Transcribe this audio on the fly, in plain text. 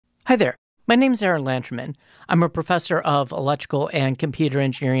Hi there. My name is Aaron Lanterman. I'm a professor of electrical and computer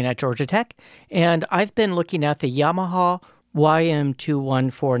engineering at Georgia Tech, and I've been looking at the Yamaha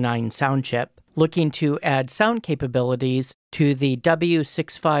YM2149 sound chip, looking to add sound capabilities to the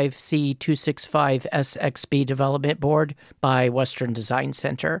W65C265SXB development board by Western Design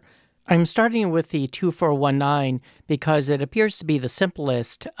Center. I'm starting with the 2419 because it appears to be the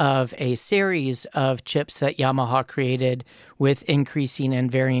simplest of a series of chips that Yamaha created with increasing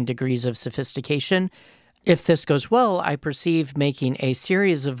and varying degrees of sophistication. If this goes well, I perceive making a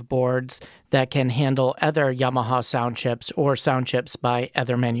series of boards that can handle other Yamaha sound chips or sound chips by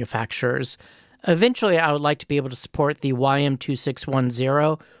other manufacturers. Eventually, I would like to be able to support the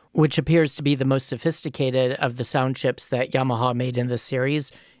YM2610, which appears to be the most sophisticated of the sound chips that Yamaha made in this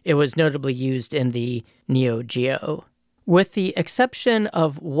series. It was notably used in the Neo Geo. With the exception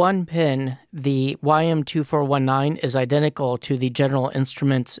of one pin, the YM2419 is identical to the General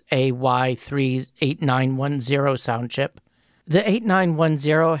Instruments AY-3-8910 sound chip. The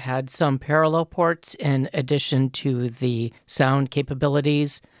 8910 had some parallel ports in addition to the sound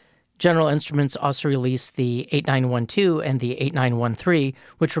capabilities. General Instruments also released the 8912 and the 8913,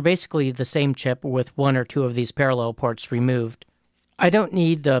 which were basically the same chip with one or two of these parallel ports removed. I don't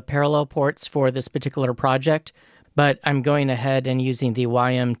need the parallel ports for this particular project, but I'm going ahead and using the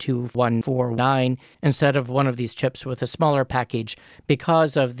YM2149 instead of one of these chips with a smaller package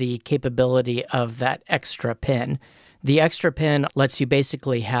because of the capability of that extra pin. The extra pin lets you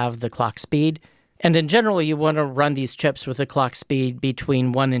basically have the clock speed, and in general, you want to run these chips with a clock speed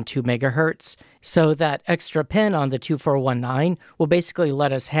between 1 and 2 megahertz. So that extra pin on the 2419 will basically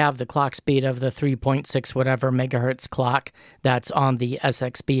let us have the clock speed of the 3.6 whatever megahertz clock that's on the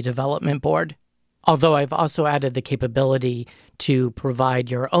SXB development board. Although I've also added the capability to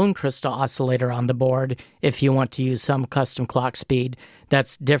provide your own crystal oscillator on the board if you want to use some custom clock speed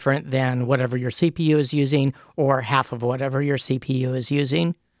that's different than whatever your CPU is using or half of whatever your CPU is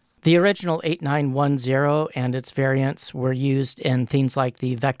using. The original 8910 and its variants were used in things like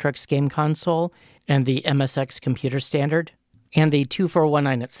the Vectrex game console and the MSX computer standard, and the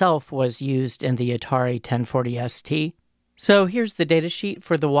 2419 itself was used in the Atari 1040 ST. So here's the datasheet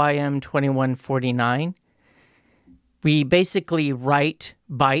for the YM2149. We basically write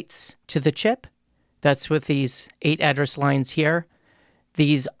bytes to the chip. That's with these 8 address lines here.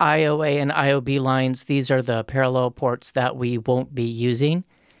 These IOA and IOB lines, these are the parallel ports that we won't be using.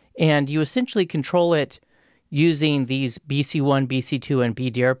 And you essentially control it using these BC1, BC2, and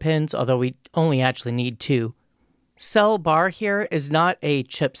BDR pins, although we only actually need 2. Cell bar here is not a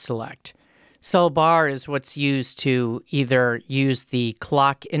chip select. Cell bar is what's used to either use the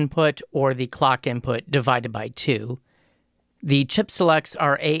clock input or the clock input divided by 2. The chip selects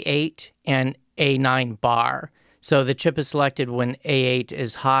are A8 and A9 bar. So the chip is selected when A8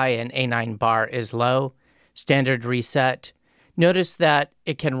 is high and A9 bar is low. Standard reset. Notice that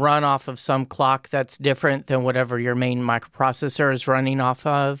it can run off of some clock that's different than whatever your main microprocessor is running off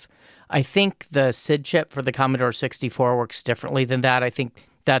of. I think the SID chip for the Commodore 64 works differently than that. I think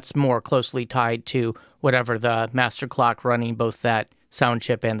that's more closely tied to whatever the master clock running both that sound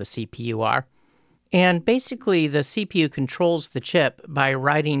chip and the CPU are. And basically, the CPU controls the chip by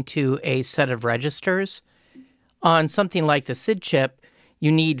writing to a set of registers. On something like the SID chip,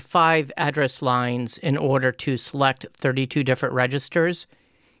 you need 5 address lines in order to select 32 different registers.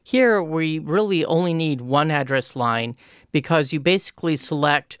 Here, we really only need 1 address line because you basically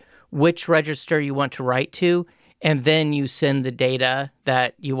select which register you want to write to, and then you send the data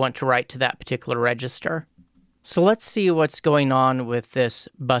that you want to write to that particular register. So let's see what's going on with this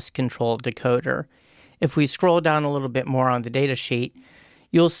bus control decoder. If we scroll down a little bit more on the data sheet,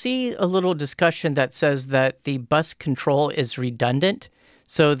 you'll see a little discussion that says that the bus control is redundant.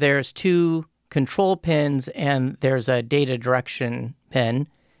 So there's 2 control pins and there's a data direction pin.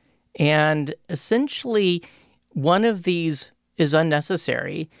 And essentially, one of these is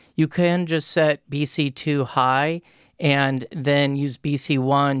unnecessary. You can just set BC2 high and then use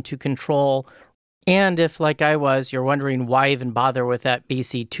BC1 to control. And if, like I was, you're wondering why even bother with that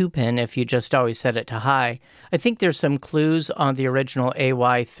BC2 pin if you just always set it to high, I think there's some clues on the original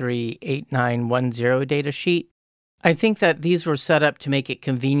AY-3-8910 datasheet. I think that these were set up to make it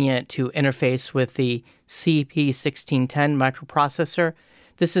convenient to interface with the CP1610 microprocessor.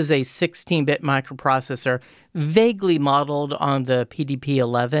 This is a 16-bit microprocessor vaguely modeled on the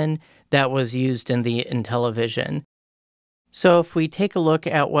PDP-11 that was used in the Intellivision. So if we take a look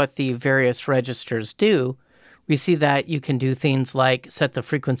at what the various registers do, we see that you can do things like set the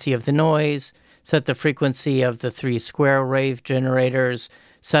frequency of the noise, set the frequency of the 3 square wave generators,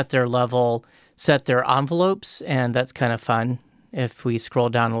 set their level, set their envelopes, and that's kind of fun. if we scroll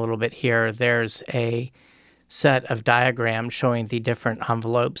down a little bit here, there's a set of diagrams showing the different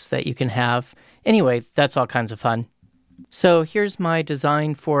envelopes that you can have. Anyway, that's all kinds of fun. So here's my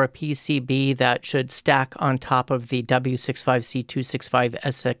design for a PCB that should stack on top of the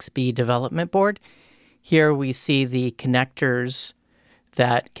W65C265SXB development board. Here we see the connectors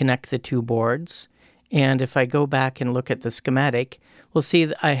that connect the two boards. And if I go back and look at the schematic, we'll see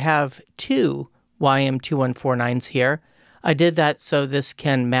that I have two YM2149s here. I did that so this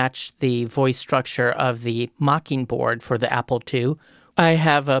can match the voice structure of the mocking board for the Apple II. I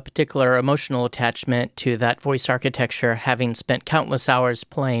have a particular emotional attachment to that voice architecture, having spent countless hours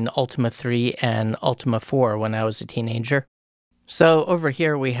playing Ultima 3 and Ultima 4 when I was a teenager. So over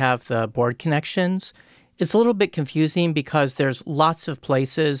here we have the board connections. It's a little bit confusing because there's lots of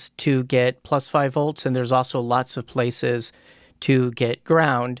places to get plus 5 volts and there's also lots of places to get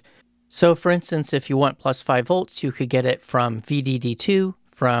ground. So for instance, if you want plus 5 volts, you could get it from VDD2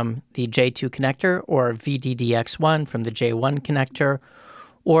 from the J2 connector, or VDDX1 from the J1 connector,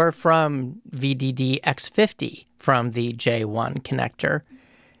 or from VDDX50 from the J1 connector.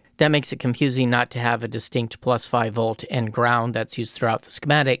 That makes it confusing not to have a distinct plus 5 volt and ground that's used throughout the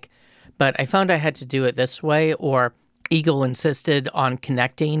schematic, but I found I had to do it this way, or Eagle insisted on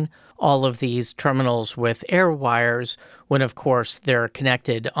connecting all of these terminals with air wires when of course they're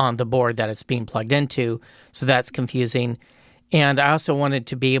connected on the board that it's being plugged into, so that's confusing. And I also wanted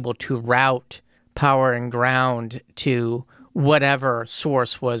to be able to route power and ground to whatever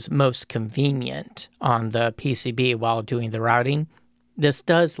source was most convenient on the PCB while doing the routing. This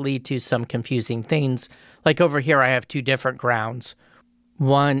does lead to some confusing things. Like over here, I have two different grounds.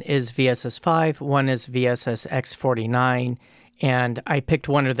 One is VSS5, one is VSS-X49, and I picked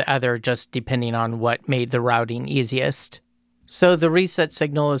one or the other just depending on what made the routing easiest. So the reset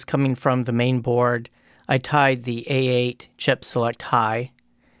signal is coming from the main board. I tied the A8 chip select high,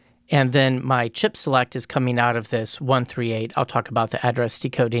 and then my chip select is coming out of this 138. I'll talk about the address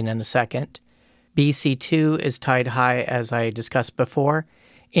decoding in a second. BC2 is tied high, as I discussed before,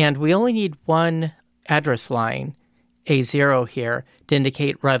 and we only need one address line, A0 here, to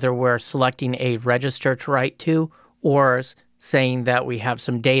indicate whether we're selecting a register to write to or saying that we have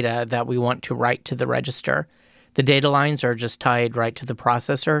some data that we want to write to the register. The data lines are just tied right to the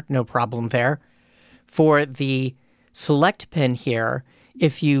processor, no problem there. For the select pin here,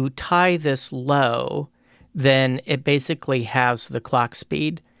 if you tie this low, then it basically halves the clock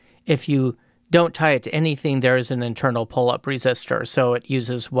speed. If you don't tie it to anything, there is an internal pull-up resistor, so it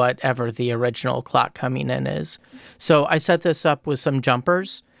uses whatever the original clock coming in is. So I set this up with some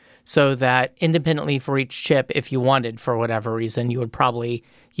jumpers so that independently for each chip, if you wanted for whatever reason, you would probably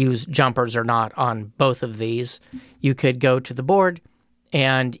use jumpers or not on both of these. You could go to the board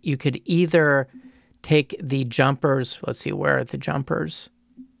and you could either take the jumpers, let's see, where are the jumpers?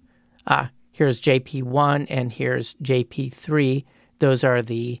 Here's JP1 and here's JP3. Those are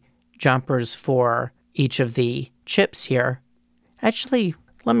the jumpers for each of the chips here. Actually,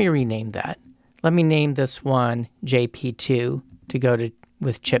 let me rename that. Let me name this one JP2 to go to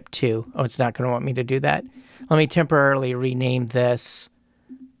with chip 2. Oh, it's not going to want me to do that. Let me temporarily rename this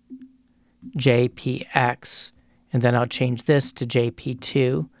JPX, and then I'll change this to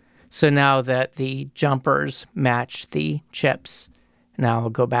JP2. So now that the jumpers match the chips, now I'll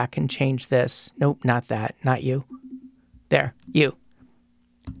go back and change this. Nope, not that, not you. There, you.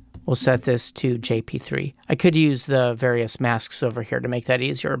 We'll set this to JP3. I could use the various masks over here to make that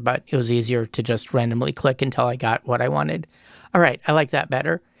easier, but it was easier to just randomly click until I got what I wanted. All right, I like that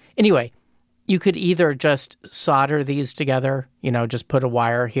better. Anyway, you could either just solder these together, just put a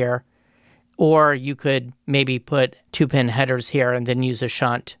wire here, or you could maybe put 2-pin headers here and then use a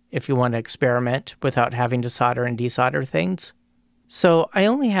shunt if you want to experiment without having to solder and desolder things. So I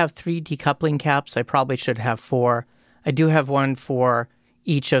only have 3 decoupling caps. I probably should have 4. I do have one for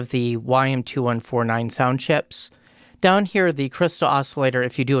each of the YM2149 sound chips. Down here, the crystal oscillator,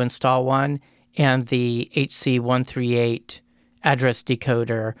 if you do install one, and the HC138 address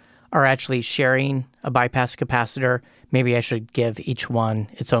decoder are actually sharing a bypass capacitor. Maybe I should give each one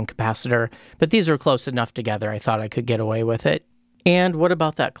its own capacitor, but these are close enough together I thought I could get away with it. And what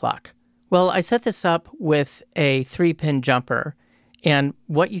about that clock? Well, I set this up with a 3-pin jumper, and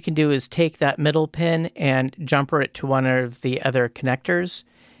what you can do is take that middle pin and jumper it to one of the other connectors,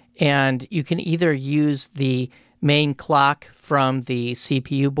 and you can either use the main clock from the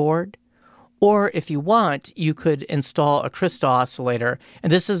CPU board, or if you want, you could install a crystal oscillator.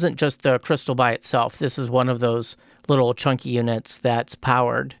 And this isn't just the crystal by itself. This is one of those little chunky units that's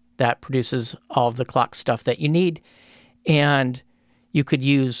powered, that produces all of the clock stuff that you need. And you could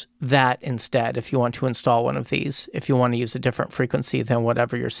use that instead if you want to install one of these, if you want to use a different frequency than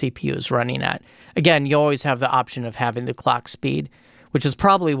whatever your CPU is running at. Again, you always have the option of having the clock speed, which is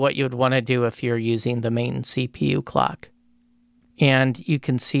probably what you would want to do if you're using the main CPU clock. And you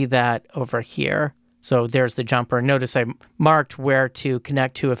can see that over here. So there's the jumper. Notice I marked where to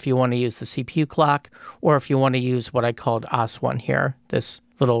connect to if you want to use the CPU clock or if you want to use what I called OS1 here, this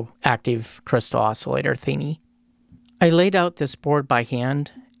little active crystal oscillator thingy. I laid out this board by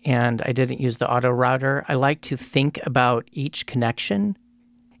hand, and I didn't use the auto router. I like to think about each connection,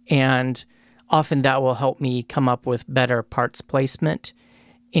 and often that will help me come up with better parts placement.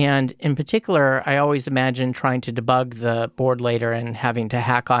 And in particular, I always imagine trying to debug the board later and having to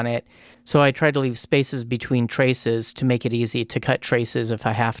hack on it. So I try to leave spaces between traces to make it easy to cut traces if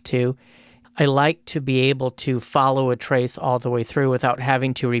I have to. I like to be able to follow a trace all the way through without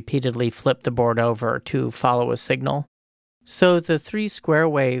having to repeatedly flip the board over to follow a signal. So the 3 square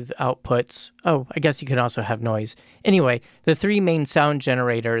wave outputs, I guess you can also have noise. Anyway, the 3 main sound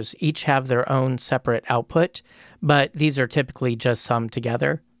generators each have their own separate output, but these are typically just summed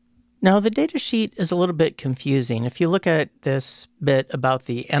together. Now the datasheet is a little bit confusing. If you look at this bit about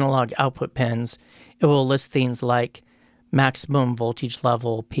the analog output pins, it will list things like maximum voltage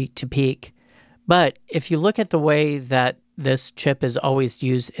level, peak to peak. But if you look at the way that this chip is always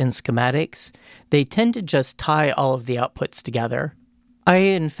used in schematics, they tend to just tie all of the outputs together. I,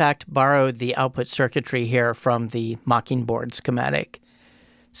 in fact, borrowed the output circuitry here from the Mockingbird schematic.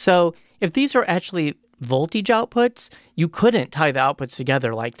 So if these are actually voltage outputs, you couldn't tie the outputs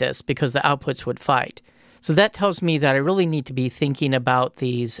together like this because the outputs would fight. So that tells me that I really need to be thinking about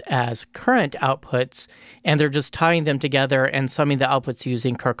these as current outputs, and they're just tying them together and summing the outputs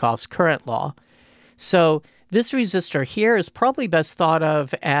using Kirchhoff's current law. So this resistor here is probably best thought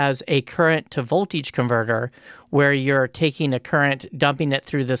of as a current to voltage converter, where you're taking a current, dumping it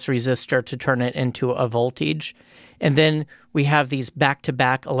through this resistor to turn it into a voltage. And then we have these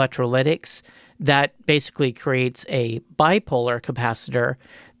back-to-back electrolytics that basically creates a bipolar capacitor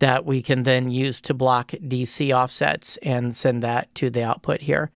that we can then use to block DC offsets and send that to the output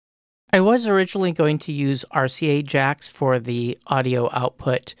here. I was originally going to use RCA jacks for the audio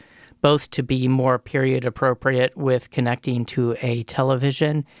output, both to be more period appropriate with connecting to a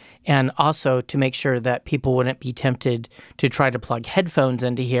television and also to make sure that people wouldn't be tempted to try to plug headphones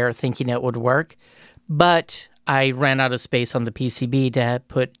into here thinking it would work. But I ran out of space on the PCB to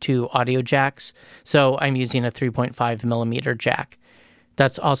put 2 audio jacks, so I'm using a 3.5 millimeter jack.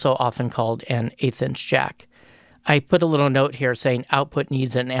 That's also often called an 1/8 inch jack. I put a little note here saying output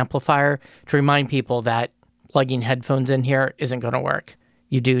needs an amplifier to remind people that plugging headphones in here isn't going to work.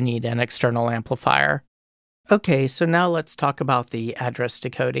 You do need an external amplifier. Okay, so now let's talk about the address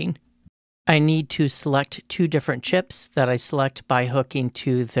decoding. I need to select 2 different chips that I select by hooking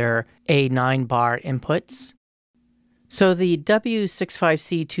to their A9 bar inputs. So the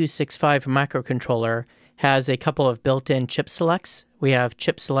W65C265 microcontroller has a couple of built-in chip selects. We have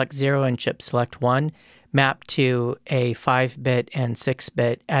chip select 0 and chip select 1 mapped to a 5-bit and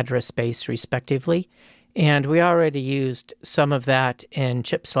 6-bit address space respectively. And we already used some of that in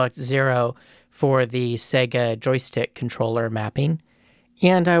chip select 0 for the Sega joystick controller mapping.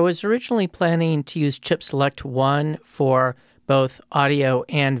 And I was originally planning to use chip select 1 for both audio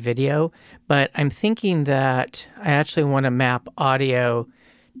and video, but I'm thinking that I actually want to map audio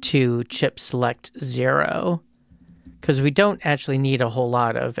to chip select 0 because we don't actually need a whole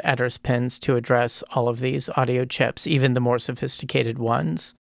lot of address pins to address all of these audio chips, even the more sophisticated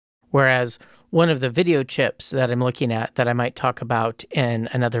ones. Whereas one of the video chips that I'm looking at that I might talk about in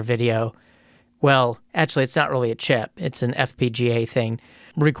another video, well, actually it's not really a chip, it's an FPGA thing,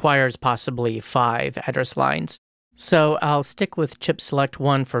 requires possibly 5 address lines. So I'll stick with chip select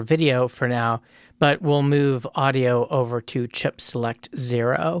 1 for video for now, but we'll move audio over to chip select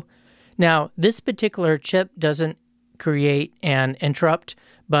 0. Now, this particular chip doesn't create an interrupt,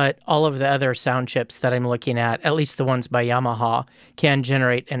 but all of the other sound chips that I'm looking at least the ones by Yamaha, can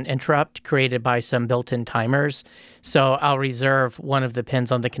generate an interrupt created by some built-in timers. So I'll reserve one of the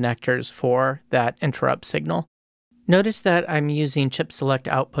pins on the connectors for that interrupt signal. Notice that I'm using chip select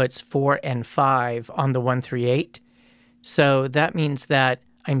outputs 4 and 5 on the 138. So that means that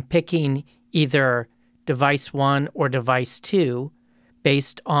I'm picking either device 1 or device 2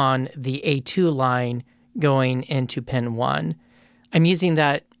 based on the A2 line going into pin 1. I'm using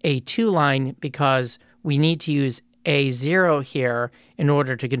that A2 line because we need to use A0 here in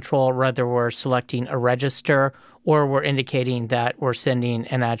order to control whether we're selecting a register or we're indicating that we're sending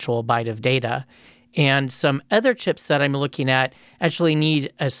an actual byte of data. And some other chips that I'm looking at actually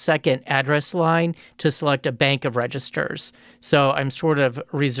need a second address line to select a bank of registers. So I'm sort of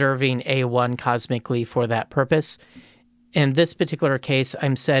reserving A1 cosmically for that purpose. In this particular case,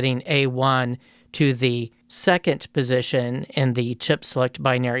 I'm setting A1 to the second position in the chip select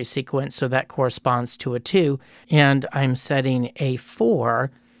binary sequence, so that corresponds to a 2. And I'm setting A4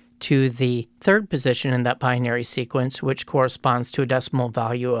 to the third position in that binary sequence, which corresponds to a decimal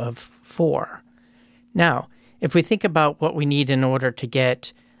value of 4. Now, if we think about what we need in order to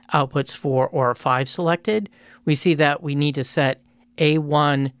get outputs 4 or 5 selected, we see that we need to set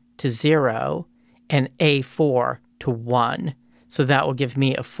A1 to 0 and A4 to 1. So that will give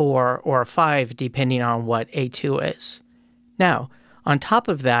me a 4 or a 5 depending on what A2 is. Now, on top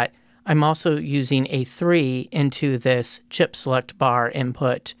of that, I'm also using a 3 into this chip select bar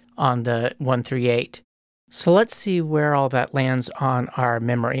input on the 138. So let's see where all that lands on our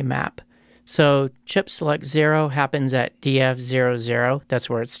memory map. So chip select 0 happens at DF00, that's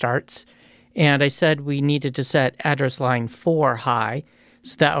where it starts. And I said we needed to set address line 4 high,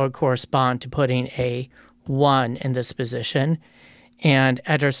 so that would correspond to putting a 1 in this position. And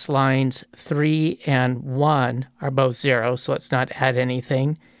address lines 3 and 1 are both 0, so let's not add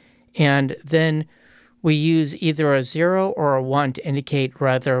anything. And then we use either a 0 or a 1 to indicate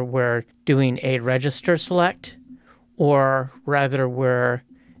whether we're doing a register select or rather we're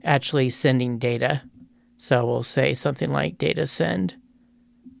actually sending data. So we'll say something like data send.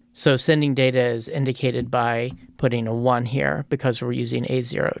 So sending data is indicated by putting a 1 here because we're using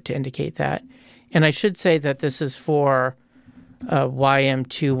A0 to indicate that. And I should say that this is for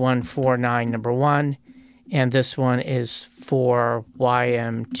YM2149 number 1, and this one is for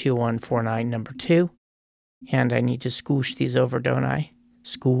YM2149 number 2. And I need to scoosh these over, don't I?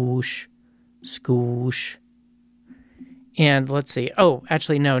 Scoosh, scoosh. And let's see. Oh,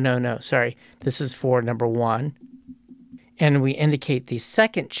 actually, no. Sorry. This is for number 1. And we indicate the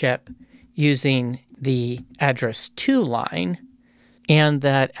second chip using the address 2 line. And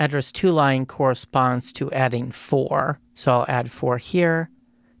that address 2 line corresponds to adding 4. So I'll add 4 here,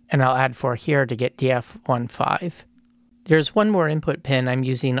 and I'll add 4 here to get DF15. There's one more input pin I'm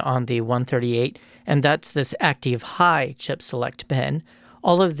using on the 138, and that's this active high chip select pin.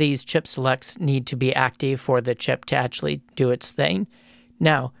 All of these chip selects need to be active for the chip to actually do its thing.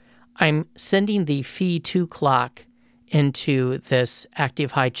 Now, I'm sending the Phi2 clock into this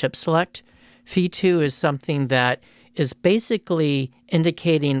active high chip select. Phi2 is something that is basically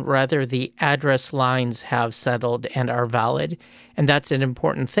indicating whether the address lines have settled and are valid. And that's an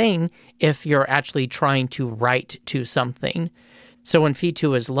important thing if you're actually trying to write to something. So when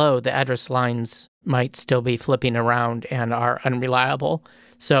Phi2 is low, the address lines might still be flipping around and are unreliable.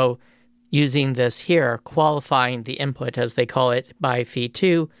 So using this here, qualifying the input, as they call it, by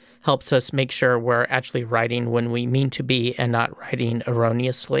Phi2, helps us make sure we're actually writing when we mean to be and not writing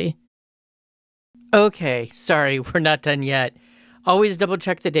erroneously. Okay, sorry, we're not done yet. Always double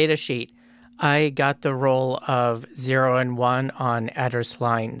check the data sheet. I got the roll of 0 and 1 on address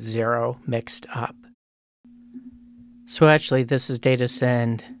line 0 mixed up. So actually, this is data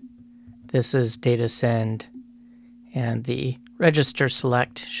send, this is data send, and the register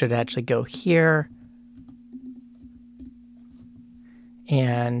select should actually go here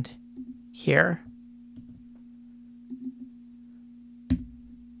and here.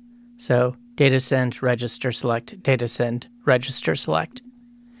 So data send, register select, data send, register select.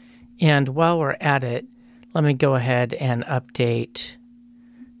 And while we're at it, let me go ahead and update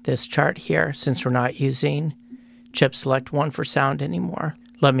this chart here since we're not using chip select 1 for sound anymore.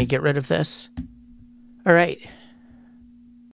 Let me get rid of this. All right,